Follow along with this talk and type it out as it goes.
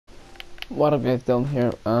What have guys done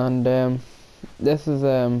here? And this is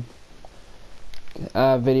a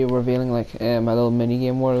video revealing like my little mini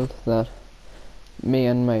game world that me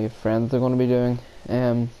and my friends are going to be doing.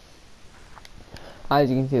 As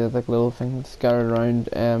you can see, there's like little things scattered around.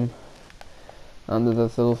 Under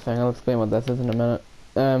this little thing, I'll explain what this is in a minute.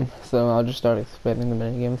 So I'll just start explaining the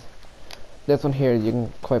mini games. This one here, you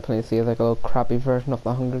can quite plainly see, is like a little crappy version of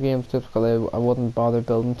the Hunger Games, just because I wouldn't bother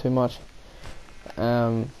building too much.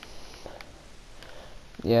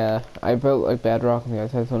 Yeah, I built like bedrock on the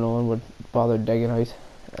outside so no one would bother digging out.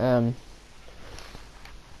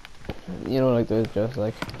 You know, like there's just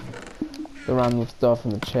like the random stuff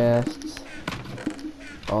in the chests,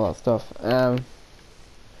 all that stuff.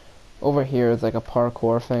 Over here is like a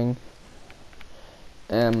parkour thing.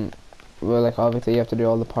 Well, like obviously you have to do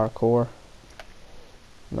all the parkour.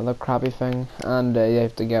 Another crappy thing, and you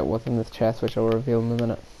have to get what's in this chest, which I'll reveal in a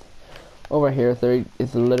minute. Over here, there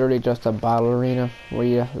is literally just a battle arena where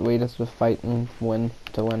you just fight and win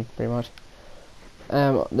to win, pretty much.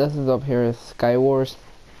 This is up here is Sky Wars,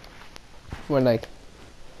 where like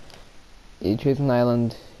you choose an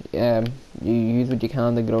island, you use what you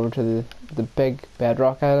can to get over to the big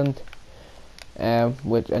bedrock island, and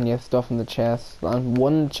you have stuff in the chest, and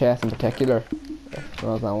one chest in particular,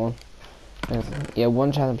 well, that one. Yeah,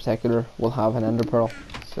 one chest in particular will have an ender pearl,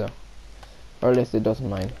 so, or at least it doesn't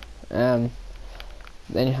mind. Then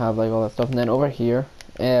you have like all that stuff, and then over here,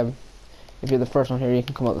 if you're the first one here, you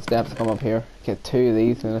can come up the steps, come up here, get 2 of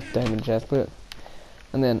these and a diamond chest plate.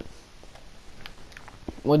 And then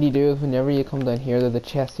what you do is whenever you come down here, there's a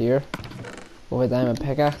chest here with a diamond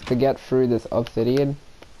pickaxe to get through this obsidian,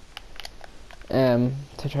 to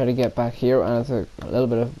try to get back here, and it's a little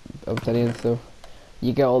bit of obsidian, so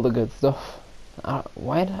you get all the good stuff.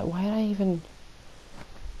 Why did I even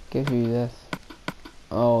give you this?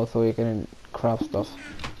 Oh, so you can craft stuff.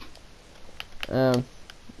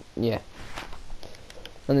 Yeah.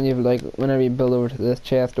 And then you have like, whenever you build over to this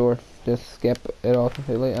chest door, just skip it all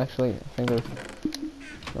completely. Actually, I think there's,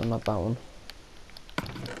 no, not that one.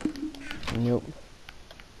 Nope.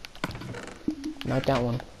 Not that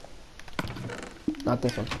one. Not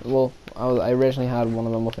this one. Well, I originally had one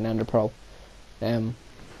of them with an ender pearl.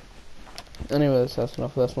 Anyways, that's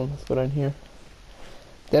enough of this one. Let's go down here.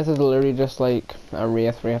 This is literally just like a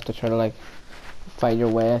race where you have to try to like fight your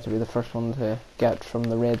way to be the first one to get from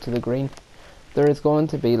the red to the green. There is going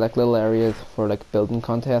to be like little areas for like building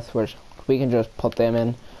contests which we can just put them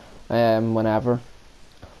in whenever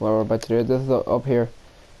we're about to do it. This is up here.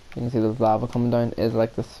 You can see the lava coming down is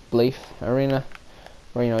like the spleef arena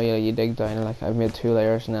where you dig down, and like I've made 2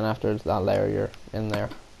 layers, and then after that layer you're in there.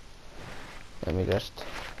 Let me just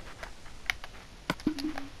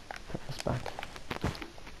put this back.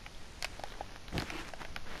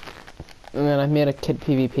 And then I made a kid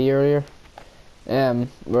PvP earlier,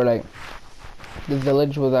 where like the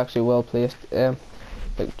village was actually well placed. Like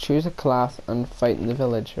choose a class and fight in the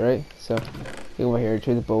village, right? So you go over here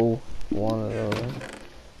to the bow, one of those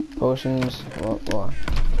potions. Well,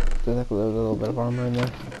 there's like a little bit of armor in there.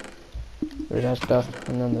 There's that stuff,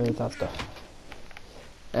 and then there's that stuff.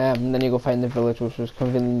 And then you go find the village, which was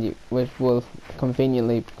conveniently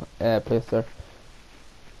placed there.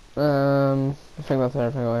 I think that's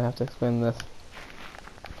everything I have to explain this.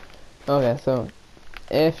 Okay, so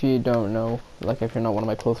if you don't know, like if you're not one of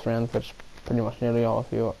my close friends, which pretty much nearly all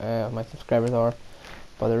of you my subscribers are,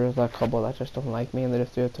 but there is that couple that just don't like me and they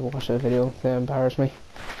just do it to watch the video to embarrass me,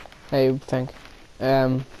 I think.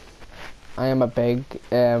 I am a big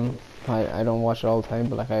I don't watch it all the time,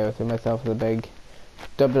 but like I would see myself as a big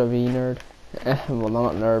WWE nerd. Well,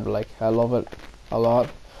 not nerd, but like I love it a lot.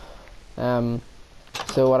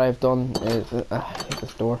 So what I've done is I hate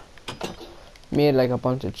this door. Made like a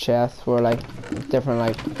bunch of chests for like different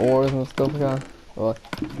like ores and stuff like that. Well,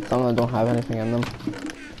 some of them don't have anything in them.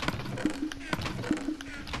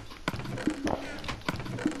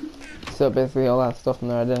 So basically all that stuff in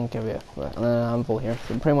there I didn't give you, and then an anvil here.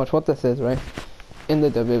 So pretty much what this is, right? In the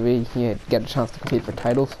WWE you get a chance to compete for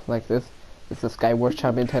titles like this. It's the Sky Wars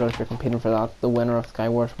champion title. If you're competing for that, the winner of Sky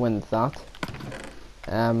Wars wins that.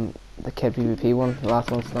 The kid PvP one, the last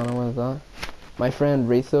one Stana wins that. My friend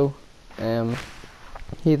Riso,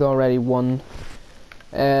 he's already won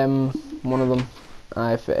one of them.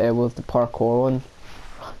 It was the parkour one.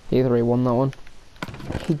 He's already won that one.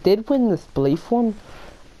 He did win the spleef one,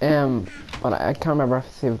 but I can't remember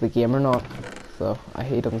if it was the game or not. So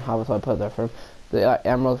he doesn't have it, so I put it there for him. The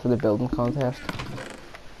emerald for the building contest.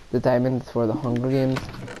 The diamonds for the Hunger Games.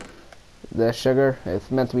 The sugar, it's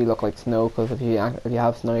meant to look like snow, because if you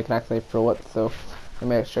have snow you can actually throw it, so I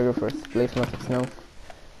made sugar for spleef, not like snow.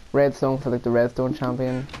 redstone for like the redstone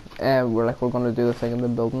champion. We're gonna do the thing in the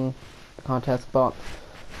building contest spot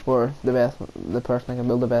where the person that can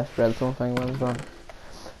build the best redstone thing wins on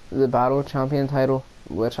the battle champion title,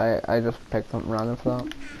 which I just picked something random for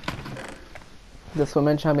that. The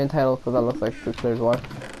swimming champion title, because that looks like the clear as well.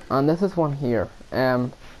 And this is one here,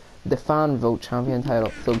 the fan vote champion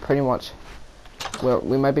title. So pretty much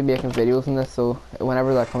we might be making videos in this, so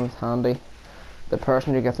whenever that comes handy, the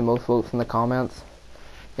person who gets the most votes in the comments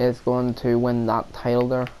is going to win that title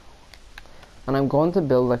there. And I'm going to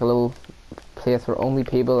build like a little place where only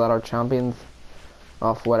people that are champions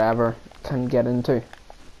of whatever can get into.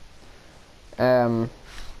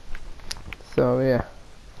 So yeah,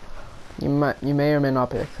 you may or may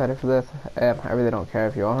not be excited for this. I really don't care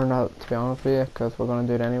if you are or not, to be honest with you, because we're gonna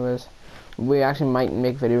do it anyways. We actually might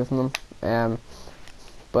make videos on them.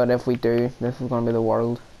 But if we do, this is gonna be the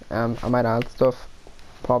world. I might add stuff,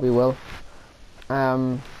 probably will.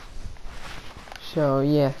 So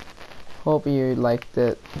yeah, hope you liked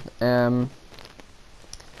it.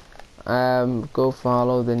 Go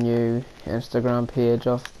follow the new Instagram page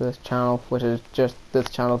of this channel, which is just this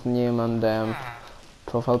channel's name and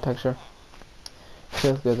profile picture.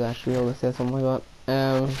 Feels good to actually be able to say something like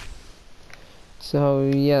that. So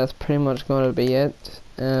yeah, that's pretty much going to be it.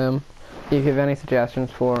 If you have any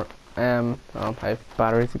suggestions for my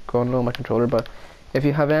batteries going low on my controller, but if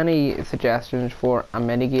you have any suggestions for a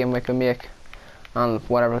mini game we can make and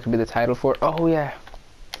whatever could be the title for it. Oh yeah,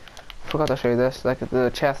 forgot to show you this, like the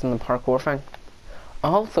chess and the parkour thing.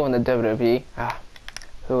 Also in the WWE,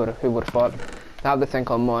 who would have thought, they have this thing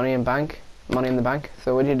called Money in the Bank.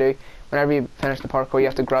 So what do you do whenever you finish the parkour? You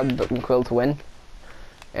have to grab the quill to win.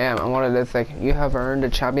 And what it is, like, you have earned a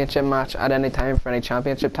championship match at any time for any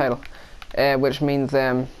championship title, which means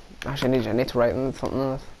actually I need to write in something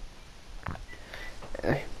else.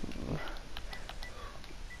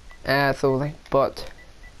 So like, but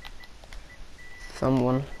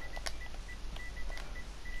someone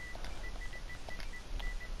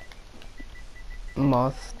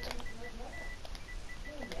must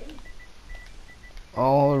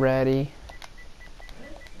already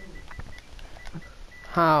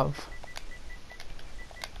have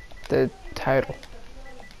the title.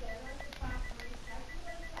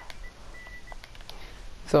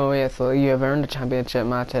 So yeah, so you have earned a championship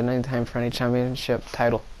match at any time for any championship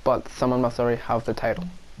title, but someone must already have the title.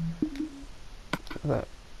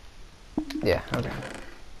 Yeah, okay.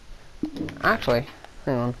 Actually,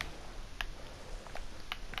 hang on.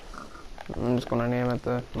 I'm just gonna name it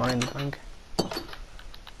the Money in the Bank.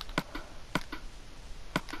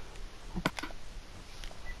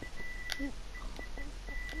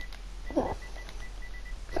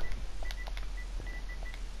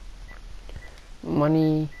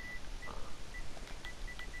 Money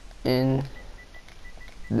in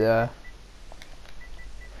the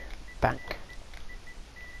Bank.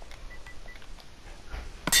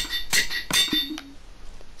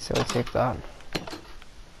 So take that.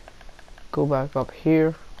 Go back up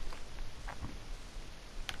here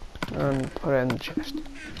and put it in the chest.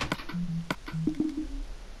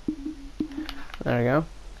 There we go.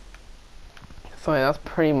 So yeah, that's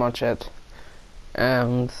pretty much it.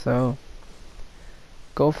 So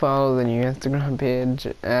go follow the new Instagram page.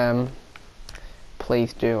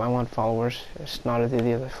 Please do. I want followers. It's not as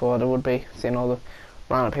easy as I thought it would be. Seeing all the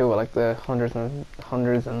random people with like the hundreds and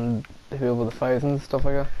the people with the thousands, stuff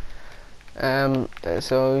like that.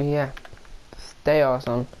 So yeah, stay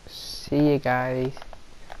awesome. See you guys.